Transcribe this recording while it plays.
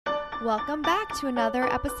Welcome back to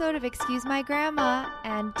another episode of Excuse My Grandma,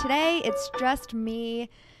 and today it's just me,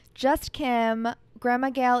 just Kim. Grandma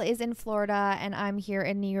Gail is in Florida and I'm here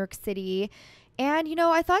in New York City. And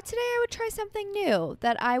I thought today I would try something new,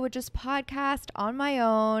 that I would just podcast on my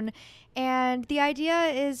own. And the idea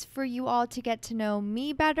is for you all to get to know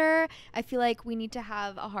me better. I feel like we need to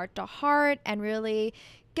have a heart to heart and really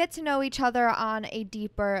get to know each other on a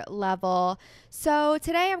deeper level. So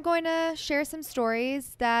today I'm going to share some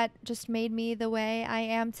stories that just made me the way I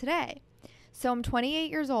am today. So I'm 28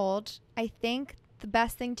 years old. I think the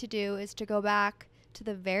best thing to do is to go back to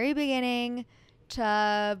the very beginning,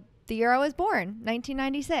 to the year I was born,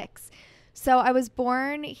 1996. So I was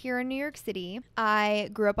born here in New York City. I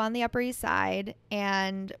grew up on the Upper East Side,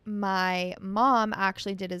 and my mom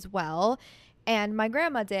actually did as well. And my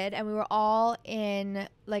grandma did, and we were all in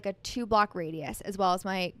like a 2-block radius, as well as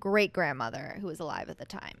my great-grandmother, who was alive at the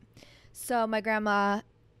time. So my grandma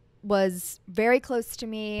was very close to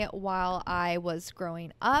me while I was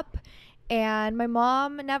growing up, and my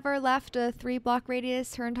mom never left a 3-block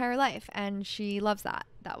radius her entire life, and she loves that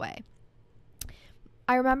way.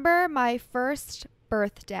 I remember my first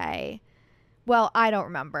birthday. Well, I don't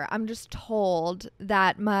remember. I'm just told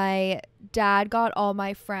that my dad got all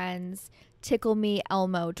my friends Tickle Me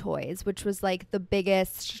Elmo toys, which was like the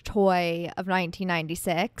biggest toy of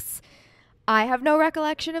 1996. I have no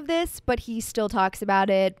recollection of this, but he still talks about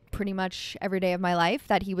it pretty much every day of my life,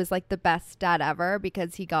 that he was like the best dad ever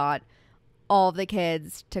because he got all of the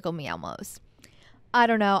kids Tickle Me Elmos. I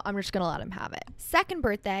don't know. I'm just going to let him have it. Second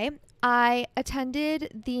birthday, I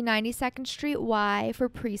attended the 92nd Street Y for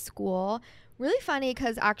preschool. Really funny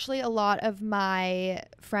because actually a lot of my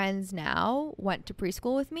friends now went to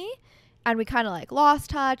preschool with me. And we kind of like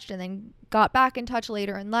lost touch and then got back in touch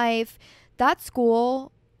later in life. That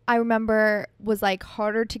school, I remember, was like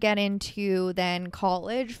harder to get into than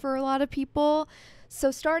college for a lot of people.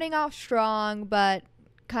 So starting off strong, but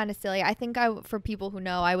kind of silly. I think for people who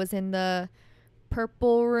know, I was in the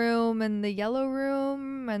purple room and the yellow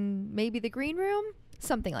room and maybe the green room,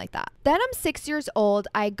 something like that. Then I'm 6 years old.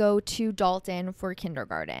 I go to Dalton for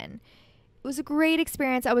kindergarten. It was a great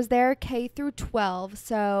experience. I was there K through 12,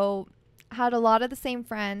 so had a lot of the same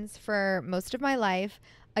friends for most of my life.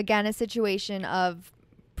 Again, a situation of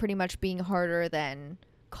pretty much being harder than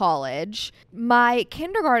college. My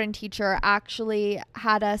kindergarten teacher actually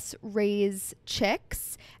had us raise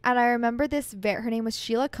chicks, and I remember this, her name was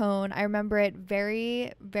Sheila Cohn. I remember it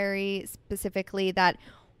very, very specifically that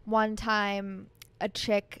one time a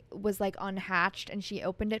chick was like unhatched and she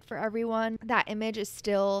opened it for everyone. That image is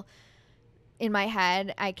still in my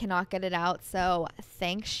head. I cannot get it out. So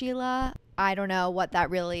thanks, Sheila. I don't know what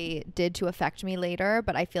that really did to affect me later,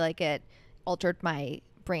 but I feel like it altered my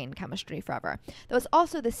brain chemistry forever. That was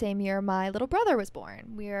also the same year my little brother was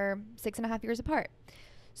born. We're 6.5 years apart.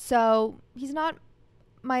 So he's not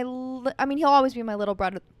he'll always be my little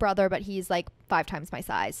brother, but he's like 5 times my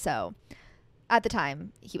size. So at the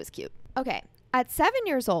time, he was cute. Okay. At 7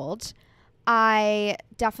 years old, I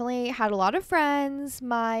definitely had a lot of friends.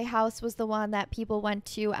 My house was the one that people went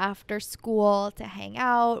to after school to hang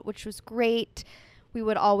out, which was great. We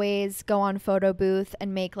would always go on photo booth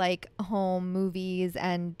and make like home movies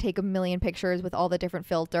and take a million pictures with all the different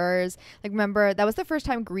filters. Like, remember, that was the first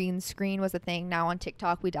time green screen was a thing. Now on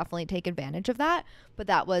TikTok, we definitely take advantage of that. But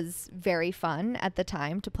that was very fun at the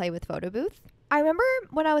time to play with photo booth. I remember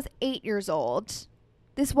when I was 8 years old,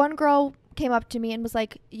 this one girl came up to me and was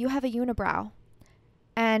like, "You have a unibrow."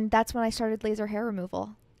 And that's when I started laser hair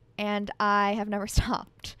removal. And I have never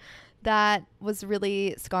stopped. That was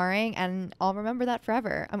really scarring, and I'll remember that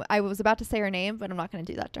forever. I was about to say her name, but I'm not going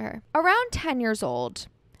to do that to her. Around 10 years old,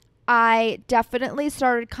 I definitely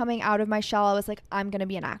started coming out of my shell. I was like, I'm going to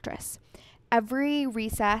be an actress. Every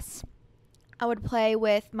recess, I would play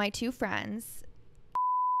with my 2 friends,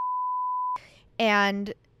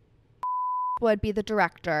 and would be the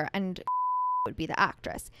director, and would be the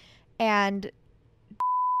actress. And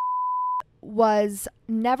was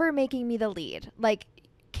never making me the lead. Like,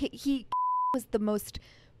 he was the most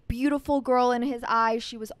beautiful girl in his eyes.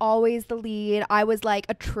 She was always the lead. I was like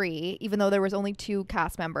a tree, even though there was only 2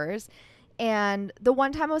 cast members. And the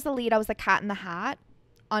one time I was the lead, I was the cat in the hat.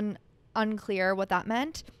 Unclear what that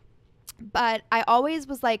meant. But I always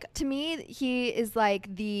was like, to me, he is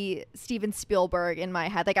like the Steven Spielberg in my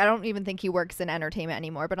head. Like, I don't even think he works in entertainment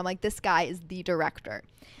anymore, but I'm like, this guy is the director.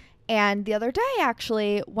 And the other day,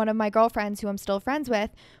 actually, one of my girlfriends who I'm still friends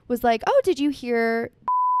with was like, "Oh, did you hear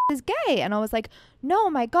is gay?" And I was like, "No,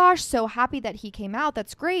 my gosh, so happy that he came out.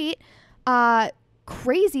 That's great."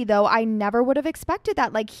 Crazy though, I never would have expected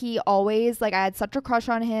that. Like, he always, like, I had such a crush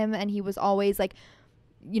on him, and he was always like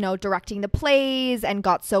directing the plays and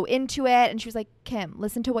got so into it. And she was like, Kim,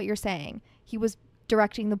 listen to what you're saying. He was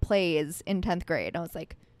directing the plays in 10th grade. I was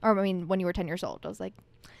like, when you were 10 years old. I was like,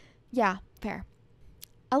 yeah, fair.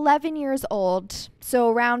 11 years old, so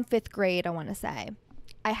around 5th grade, I want to say,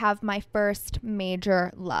 I have my first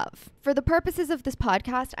major love. For the purposes of this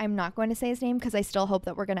podcast, I'm not going to say his name because I still hope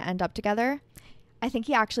that we're going to end up together. I think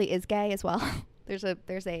he actually is gay as well. There's a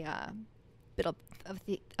bit of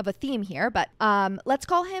a theme here, but let's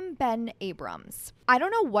call him Ben Abrams. I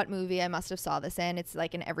don't know what movie I must have saw this in. It's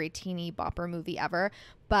like in every teeny bopper movie ever,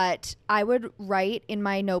 but I would write in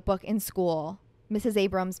my notebook in school, Mrs.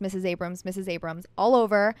 Abrams, Mrs. Abrams, Mrs. Abrams, all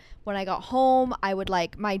over. When I got home, I would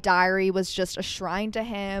my diary was just a shrine to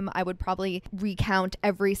him. I would probably recount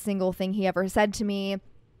every single thing he ever said to me.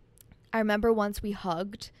 I remember once we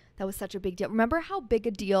hugged. That was such a big deal. Remember how big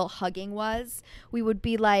a deal hugging was? We would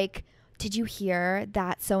be like, did you hear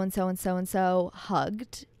that so-and-so and so-and-so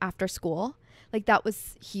hugged after school? Like, that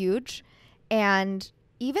was huge. And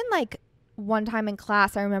even one time in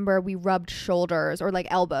class, I remember we rubbed shoulders or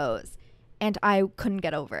elbows, and I couldn't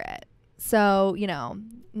get over it. So,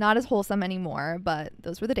 not as wholesome anymore, but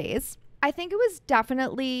those were the days. I think it was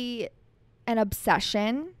definitely an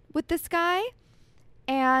obsession with this guy.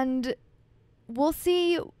 And we'll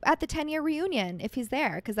see at the 10-year reunion if he's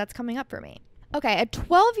there, because that's coming up for me. Okay, at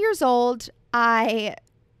 12 years old, I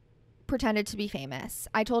pretended to be famous.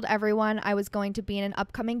 I told everyone I was going to be in an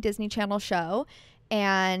upcoming Disney Channel show,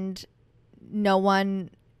 and no one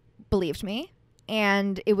believed me.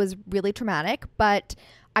 And it was really traumatic, but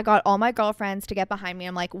I got all my girlfriends to get behind me.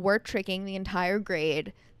 I'm like, we're tricking the entire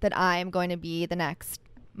grade that I am going to be the next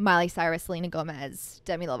Miley Cyrus, Selena Gomez,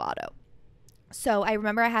 Demi Lovato. So I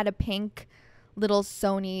remember I had a pink little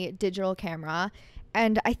Sony digital camera,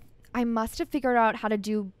 and I must have figured out how to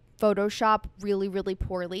do Photoshop really, really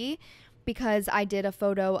poorly, because I did a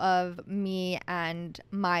photo of me and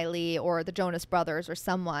Miley or the Jonas Brothers or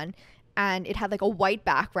someone, and it had a white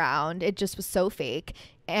background. It just was so fake.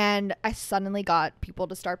 And I suddenly got people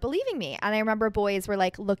to start believing me. And I remember boys were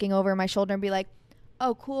looking over my shoulder and be like,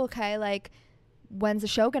 oh, cool. Okay. When's the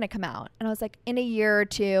show going to come out? And I was like, in a year or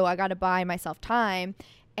two. I got to buy myself time.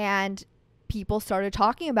 And people started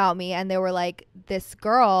talking about me, and they were like, this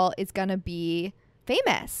girl is going to be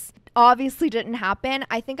famous. Obviously didn't happen.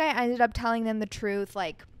 I think I ended up telling them the truth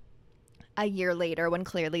a year later, when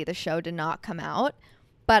clearly the show did not come out.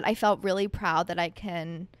 But I felt really proud that I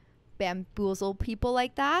can bamboozle people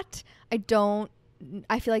like that. I feel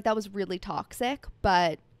like that was really toxic,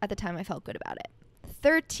 but at the time I felt good about it.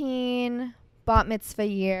 13, bat mitzvah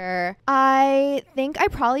year. I think I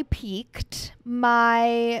probably peaked.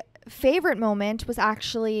 My favorite moment was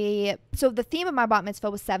actually, so the theme of my bat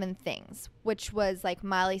mitzvah was 7 Things, which was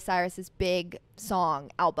Miley Cyrus's big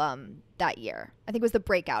song album that year. I think it was the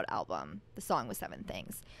breakout album. The song was 7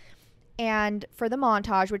 Things. And for the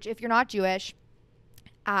montage, which if you're not Jewish,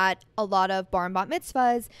 at a lot of bar and bat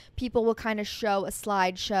mitzvahs, people will kind of show a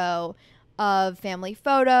slideshow of family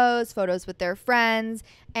photos with their friends.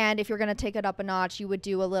 And if you're going to take it up a notch, you would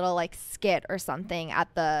do a little skit or something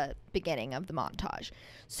at the beginning of the montage.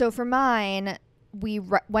 So for mine, we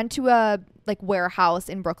went to a warehouse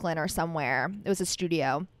in Brooklyn or somewhere. It was a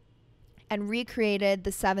studio, and recreated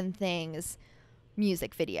the 7 Things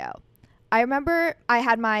music video. I remember I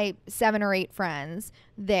had my 7 or 8 friends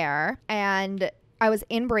there, and I was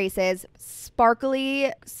in braces,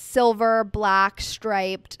 sparkly silver, black,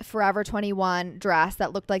 striped Forever 21 dress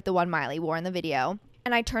that looked like the one Miley wore in the video.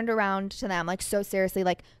 And I turned around to them so seriously,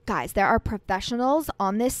 guys, there are professionals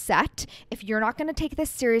on this set. If you're not going to take this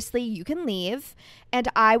seriously, you can leave. And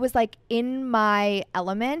I was in my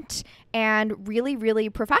element and really, really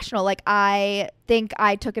professional. I think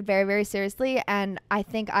I took it very, very seriously. And I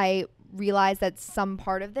think I realized that some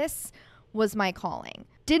part of this was my calling.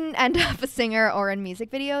 Didn't end up a singer or in music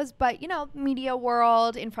videos, but media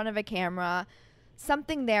world, in front of a camera,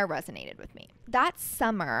 something there resonated with me. That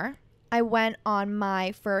summer, I went on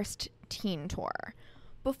my first teen tour.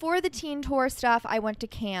 Before the teen tour stuff, I went to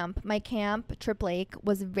camp. My camp, Trip Lake,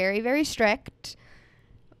 was very, very strict.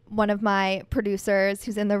 One of my producers,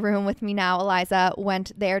 who's in the room with me now, Eliza,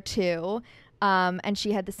 went there too. And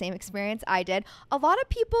she had the same experience I did. A lot of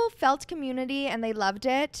people felt community and they loved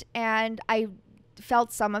it. And I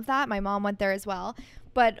felt some of that. My mom went there as well.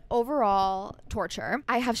 But overall, torture.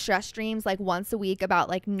 I have stress dreams once a week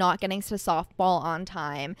about not getting to softball on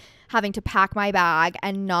time, having to pack my bag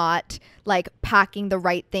and not packing the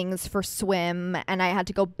right things for swim. And I had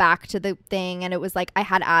to go back to the thing, and it was I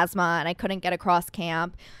had asthma and I couldn't get across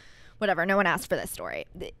camp. Whatever. No one asked for this story.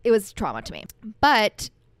 It was trauma to me. But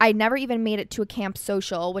I never even made it to a camp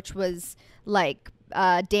social, which was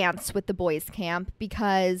dance with the boys camp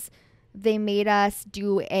because they made us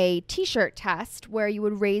do a t-shirt test where you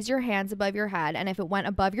would raise your hands above your head, and if it went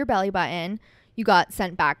above your belly button, you got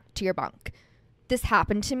sent back to your bunk. This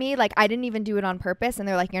happened to me. Like, I didn't even do it on purpose, and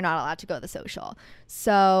they're like, you're not allowed to go to the social.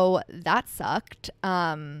 So that sucked.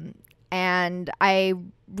 And I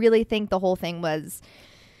really think the whole thing was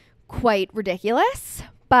quite ridiculous,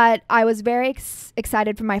 but I was very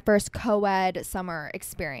excited for my first co-ed summer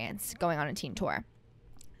experience going on a teen tour.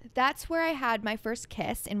 That's where I had my first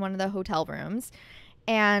kiss in one of the hotel rooms,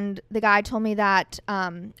 and the guy told me that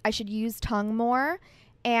I should use tongue more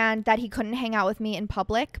and that he couldn't hang out with me in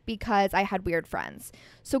public because I had weird friends.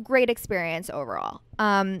 So great experience overall.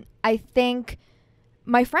 I think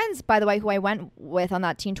my friends, by the way, who I went with on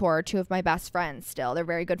that teen tour are two of my best friends still. They're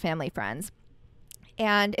very good family friends.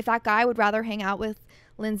 And if that guy would rather hang out with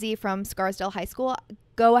Lindsay from Scarsdale High School,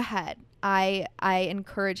 go ahead. I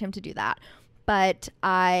encourage him to do that. But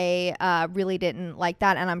I really didn't like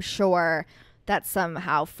that, and I'm sure that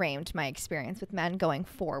somehow framed my experience with men going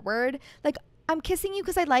forward. Like, I'm kissing you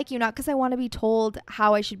because I like you, not because I want to be told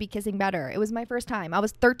how I should be kissing better. It was my first time. I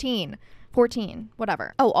was 13, 14,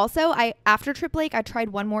 whatever. Oh, also, after Trip Lake, I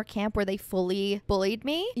tried one more camp where they fully bullied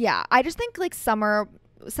me. Yeah, I just think like summer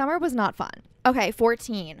was not fun. Okay,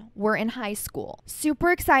 14. We're in high school.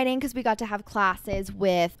 Super exciting because we got to have classes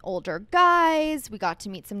with older guys. We got to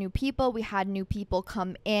meet some new people. We had new people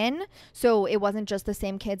come in. So it wasn't just the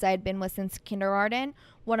same kids I had been with since kindergarten.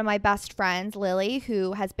 One of my best friends, Lily,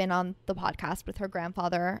 who has been on the podcast with her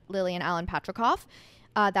grandfather, Lily and Alan Patrikoff.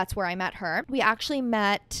 That's where I met her. We actually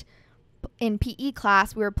met in PE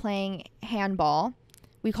class. We were playing handball.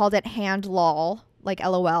 We called it hand lol. Like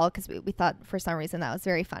LOL, because we thought for some reason that was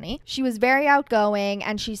very funny. She was very outgoing,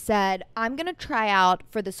 and she said, I'm going to try out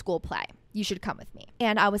for the school play. You should come with me.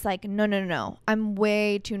 And I was like, no. I'm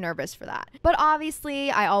way too nervous for that. But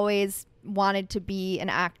obviously, I always wanted to be an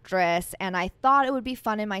actress, and I thought it would be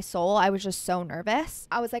fun in my soul. I was just so nervous.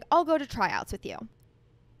 I was like, I'll go to tryouts with you.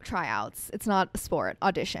 Tryouts. It's not a sport.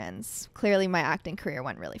 Auditions. Clearly my acting career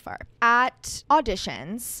went really far. At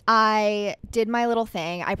auditions, I did my little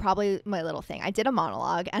thing. I did a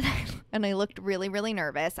monologue, and I looked really, really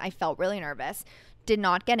nervous. I felt really nervous. Did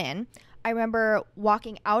not get in. I remember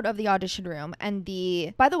walking out of the audition room, and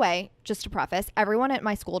by the way, just to preface, everyone at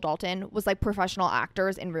my school, Dalton, was like professional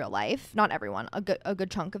actors in real life. Not everyone, a good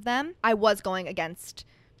chunk of them. I was going against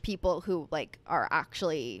people who like are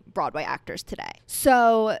actually Broadway actors today.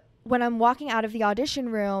 So when I'm walking out of the audition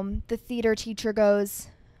room, the theater teacher goes,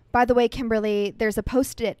 by the way, Kimberly, there's a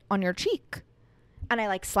Post-it on your cheek. And I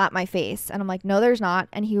like slap my face, and I'm like, no, there's not.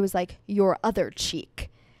 And he was like, your other cheek.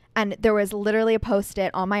 And there was literally a Post-it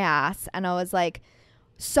on my ass. And I was like,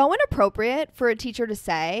 so inappropriate for a teacher to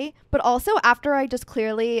say, but also after I just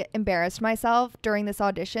clearly embarrassed myself during this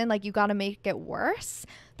audition, like, you got to make it worse.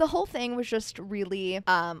 The whole thing was just really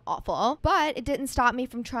awful, but it didn't stop me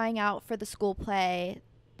from trying out for the school play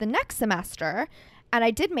the next semester. And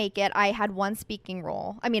I did make it. I had one speaking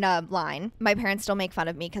role. A line. My parents still make fun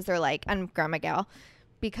of me because they're like, and Grandma Gail,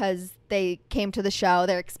 because they came to the show.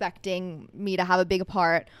 They're expecting me to have a big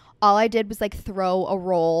part. All I did was like throw a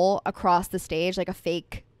roll across the stage, like a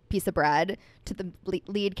fake piece of bread, to the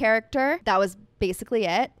lead character. That was basically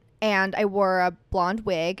it. And I wore a blonde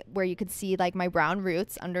wig where you could see like my brown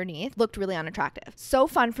roots underneath. Looked really unattractive. So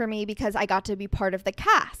fun for me because I got to be part of the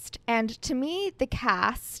cast. And to me, the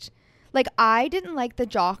cast, like, I didn't like the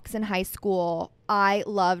jocks in high school.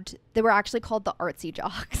 They were actually called the artsy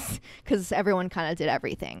jocks because everyone kind of did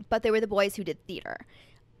everything. But they were the boys who did theater.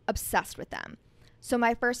 Obsessed with them. So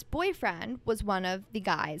my first boyfriend was one of the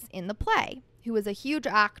guys in the play who was a huge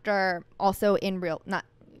actor, also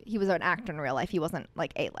he was an actor in real life. He wasn't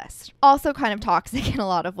like A-list. Also kind of toxic in a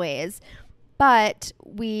lot of ways. But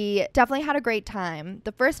we definitely had a great time.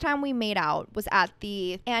 The first time we made out was at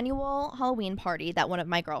the annual Halloween party that one of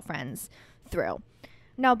my girlfriends threw.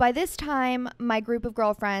 Now, by this time, my group of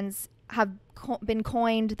girlfriends have been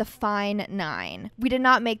coined the Fine Nine. We did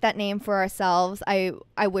not make that name for ourselves.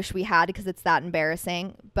 I wish we had, because it's that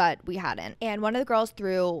embarrassing, but we hadn't. And one of the girls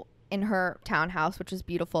threw in her townhouse, which was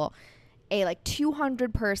beautiful, a like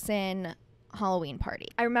 200-person Halloween party.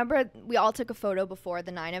 I remember we all took a photo before,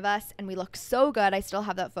 the 9 of us, and we looked so good. I still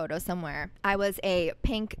have that photo somewhere. I was a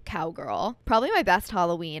pink cowgirl, probably my best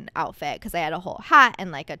Halloween outfit because I had a whole hat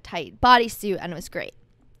and like a tight bodysuit, and it was great.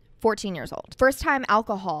 14 years old. First time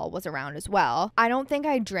alcohol was around as well. I don't think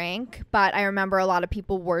I drank, but I remember a lot of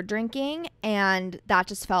people were drinking, and that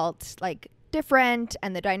just felt like different,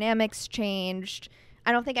 and the dynamics changed.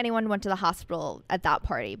 I don't think anyone went to the hospital at that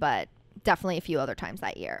party, but definitely a few other times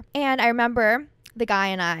that year. And I remember the guy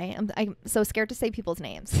and I'm so scared to say people's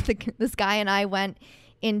names. This guy and I went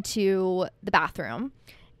into the bathroom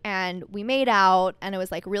and we made out, and it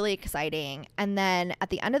was like really exciting. And then at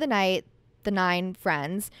the end of the night, the 9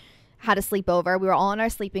 friends had a sleepover. We were all in our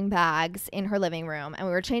sleeping bags in her living room, and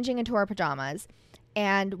we were changing into our pajamas.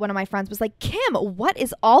 And one of my friends was like, Kim, what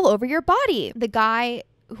is all over your body? The guy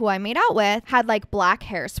who I made out with had like black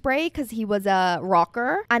hairspray because he was a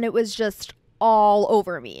rocker, and it was just all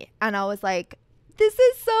over me. And I was like, this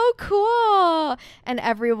is so cool. And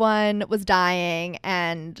everyone was dying,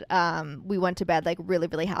 and we went to bed like really,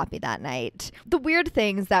 really happy that night. The weird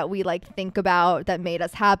things that we like think about that made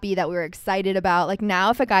us happy, that we were excited about, like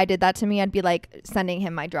now if a guy did that to me, I'd be like sending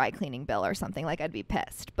him my dry cleaning bill or something. Like I'd be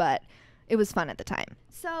pissed, but it was fun at the time.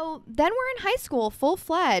 So then we're in high school,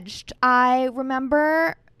 full-fledged. I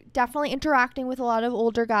remember definitely interacting with a lot of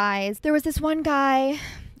older guys. There was this one guy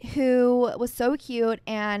who was so cute,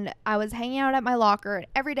 and I was hanging out at my locker, and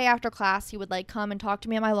every day after class he would like come and talk to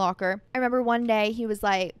me at my locker. I remember one day he was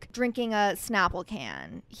like drinking a Snapple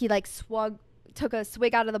can. He like took a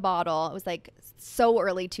swig out of the bottle. It was like so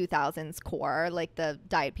early 2000s core, like the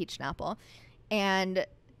Diet Peach Snapple, and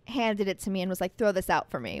handed it to me and was like, throw this out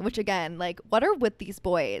for me. Which again, like, what are with these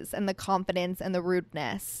boys and the confidence and the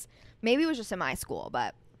rudeness? Maybe it was just in my school,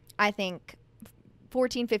 but I think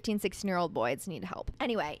 14, 15, 16-year-old boys need help.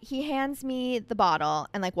 Anyway, he hands me the bottle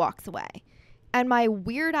and like walks away. And my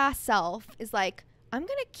weird ass self is like, I'm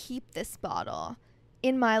going to keep this bottle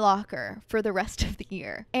in my locker for the rest of the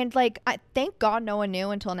year. And like, I thank God no one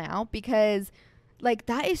knew until now, because like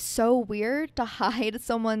that is so weird to hide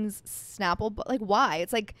someone's Snapple. Like why?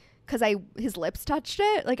 It's like, cause his lips touched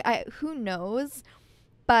it. Like who knows?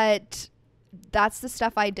 But that's the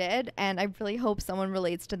stuff I did, and I really hope someone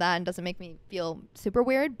relates to that and doesn't make me feel super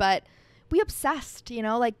weird. But we obsessed, you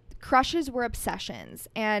know, like crushes were obsessions,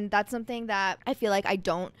 and that's something that I feel like I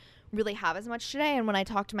don't really have as much today. And when I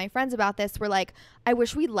talk to my friends about this, we're like, I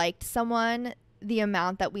wish we liked someone the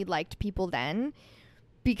amount that we liked people then,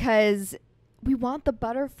 because we want the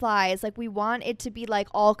butterflies, like we want it to be like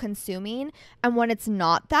all consuming. And when it's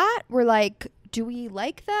not that, we're like, do we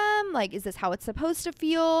like them? Like, is this how it's supposed to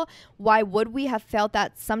feel? Why would we have felt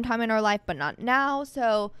that sometime in our life, but not now?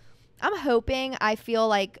 So I'm hoping I feel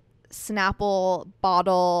like Snapple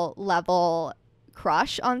bottle level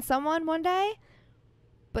crush on someone one day,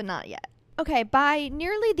 but not yet. Okay, by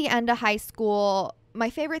nearly the end of high school, my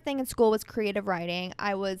favorite thing in school was creative writing.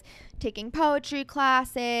 I was taking poetry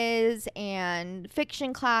classes and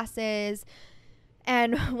fiction classes.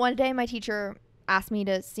 And one day my teacher asked me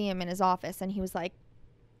to see him in his office, and he was like,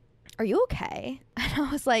 are you okay? And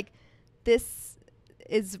I was like, this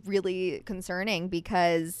is really concerning,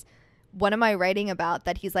 because what am I writing about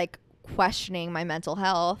that he's like questioning my mental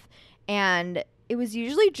health? And it was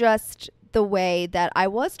usually just the way that I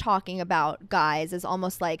was talking about guys as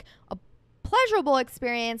almost like a pleasurable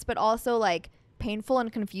experience, but also like painful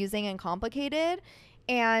and confusing and complicated.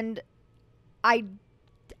 And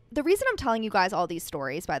the reason I'm telling you guys all these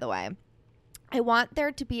stories, by the way, I want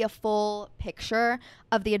there to be a full picture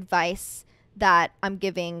of the advice that I'm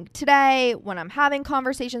giving today when I'm having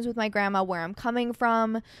conversations with my grandma, where I'm coming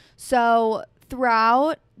from. So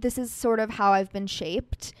throughout, this is sort of how I've been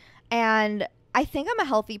shaped. And I think I'm a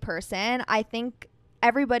healthy person. I think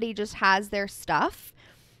everybody just has their stuff.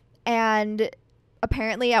 And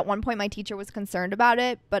apparently at one point my teacher was concerned about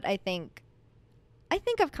it, but I think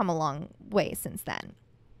I've come a long way since then.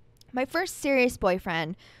 My first serious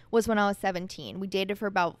boyfriend was when I was 17. We dated for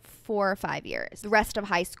about 4 or 5 years. The rest of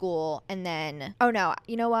high school, and then, oh no,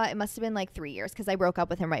 you know what? It must have been like 3 years, because I broke up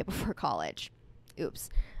with him right before college. Oops.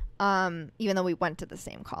 Even though we went to the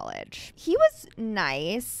same college. He was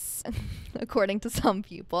nice, according to some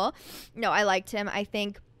people. No, I liked him. I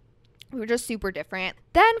think we were just super different.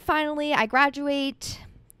 Then finally, I graduate,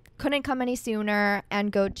 couldn't come any sooner,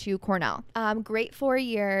 and go to Cornell. Great 4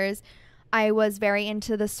 years. I was very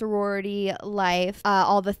into the sorority life,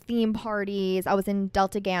 all the theme parties. I was in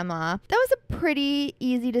Delta Gamma. That was a pretty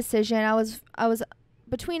easy decision. I was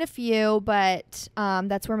between a few, but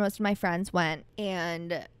that's where most of my friends went,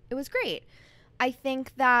 and it was great. I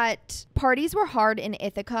think that parties were hard in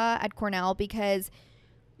Ithaca at Cornell, because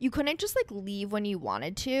you couldn't just like leave when you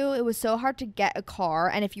wanted to. It was so hard to get a car,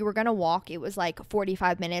 and if you were gonna walk, it was like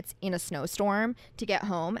 45 minutes in a snowstorm to get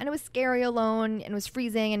home, and it was scary alone, and it was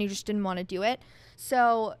freezing, and you just didn't want to do it.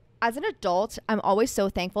 So as an adult, I'm always so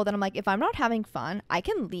thankful that I'm like, if I'm not having fun, I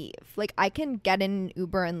can leave. Like, I can get in an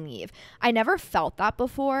Uber and leave. I never felt that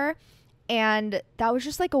before, and that was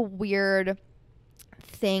just like a weird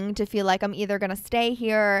thing to feel like I'm either gonna stay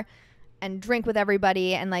here and drink with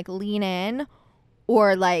everybody and like lean in,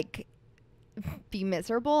 or like be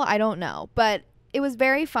miserable. I don't know. But it was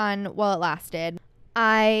very fun while it lasted.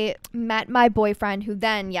 I met my boyfriend who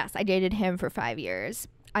then, yes, I dated him for 5 years.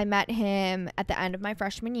 I met him at the end of my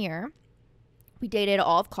freshman year. We dated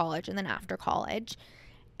all of college and then after college.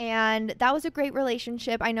 And that was a great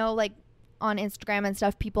relationship. I know, like, on Instagram and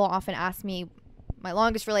stuff, people often ask me my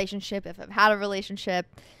longest relationship, if I've had a relationship.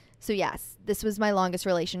 So yes, this was my longest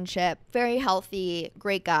relationship. Very healthy,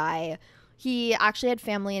 great guy. He actually had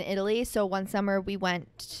family in Italy. So one summer we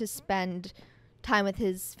went to spend time with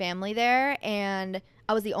his family there. And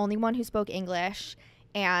I was the only one who spoke English.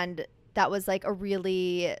 And that was like a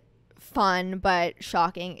really fun but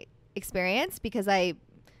shocking experience because I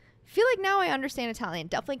feel like now I understand Italian.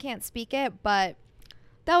 Definitely can't speak it, but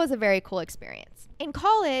that was a very cool experience. In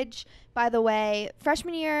college, by the way,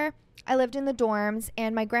 freshman year, I lived in the dorms,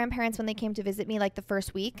 and my grandparents, when they came to visit me like the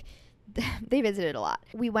first week, they visited a lot.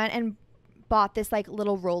 We went and bought this like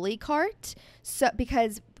little rolly cart, so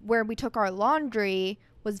because where we took our laundry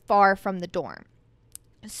was far from the dorm.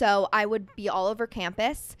 So I would be all over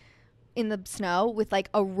campus in the snow with like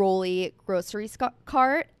a rolly grocery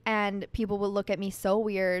cart, and people would look at me so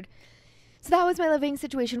weird. So that was my living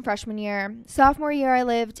situation freshman year. Sophomore year, I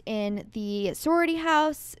lived in the sorority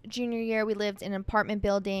house. Junior year, we lived in an apartment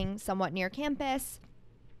building somewhat near campus.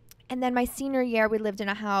 And then my senior year, we lived in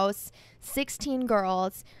a house, 16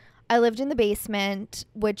 girls. I lived in the basement,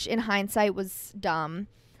 which in hindsight was dumb.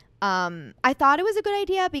 I thought it was a good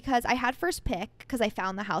idea because I had first pick because I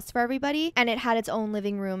found the house for everybody, and it had its own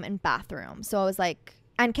living room and bathroom. So I was like,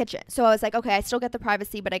 and kitchen. So I was like, okay, I still get the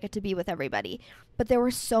privacy, but I get to be with everybody. But there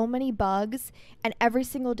were so many bugs, and every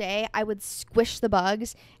single day I would squish the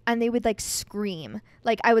bugs and they would like scream.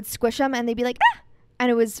 Like I would squish them and they'd be like, ah!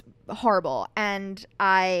 And it was horrible. And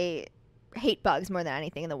I hate bugs more than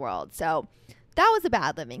anything in the world. So that was a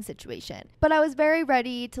bad living situation. But I was very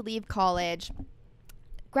ready to leave college.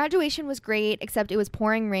 Graduation was great, except it was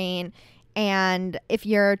pouring rain. And if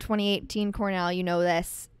you're 2018 Cornell, you know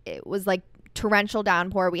this. It was like torrential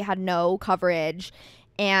downpour. We had no coverage.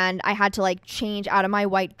 And I had to like change out of my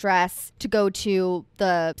white dress to go to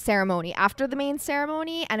the ceremony after the main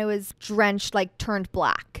ceremony. And it was drenched, like turned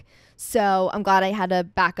black. So I'm glad I had a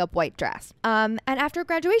backup white dress. And after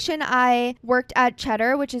graduation, I worked at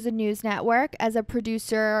Cheddar, which is a news network, as a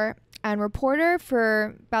producer and reporter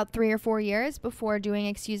for about 3 or 4 years before doing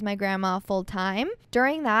Excuse My Grandma full time.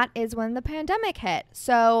 During that is when the pandemic hit.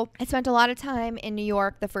 So I spent a lot of time in New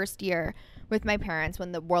York the first year with my parents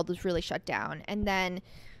when the world was really shut down. And then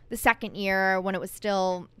the second year, when it was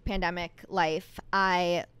still pandemic life,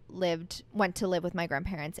 I went to live with my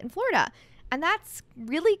grandparents in Florida. And that's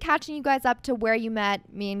really catching you guys up to where you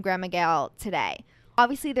met me and Grandma Gail today.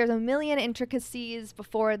 Obviously, there's a million intricacies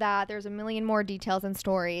before that. There's a million more details and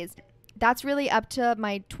stories. That's really up to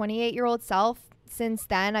my 28-year-old self. Since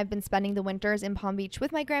then, I've been spending the winters in Palm Beach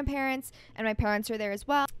with my grandparents, and my parents are there as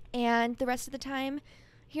well. And the rest of the time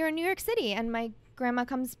here in New York City, and my grandma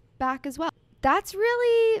comes back as well. That's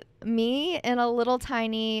really me in a little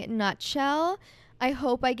tiny nutshell. I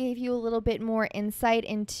hope I gave you a little bit more insight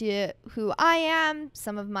into who I am,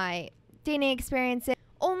 some of my dating experiences.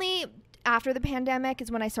 Only after the pandemic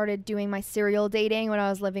is when I started doing my serial dating when I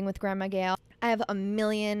was living with Grandma Gail. I have a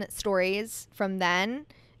million stories from then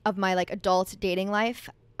of my like adult dating life.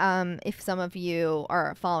 If some of you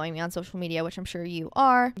are following me on social media, which I'm sure you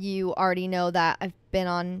are, you already know that I've been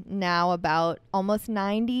on now about almost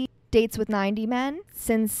 90 dates with 90 men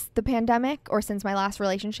since the pandemic, or since my last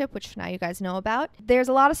relationship, which now you guys know about. There's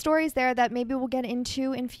a lot of stories there that maybe we'll get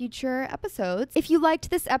into in future episodes. If you liked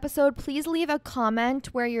this episode, please leave a comment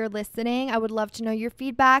where you're listening. I would love to know your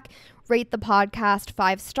feedback. Rate the podcast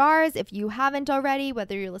 5 stars if you haven't already,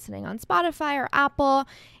 whether you're listening on Spotify or Apple.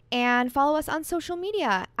 And follow us on social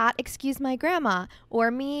media at Excuse My Grandma, or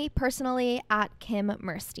me personally at Kim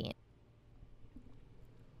Merstein.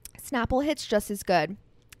 Snapple hits just as good.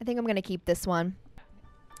 I think I'm going to keep this one.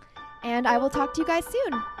 And I will talk to you guys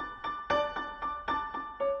soon.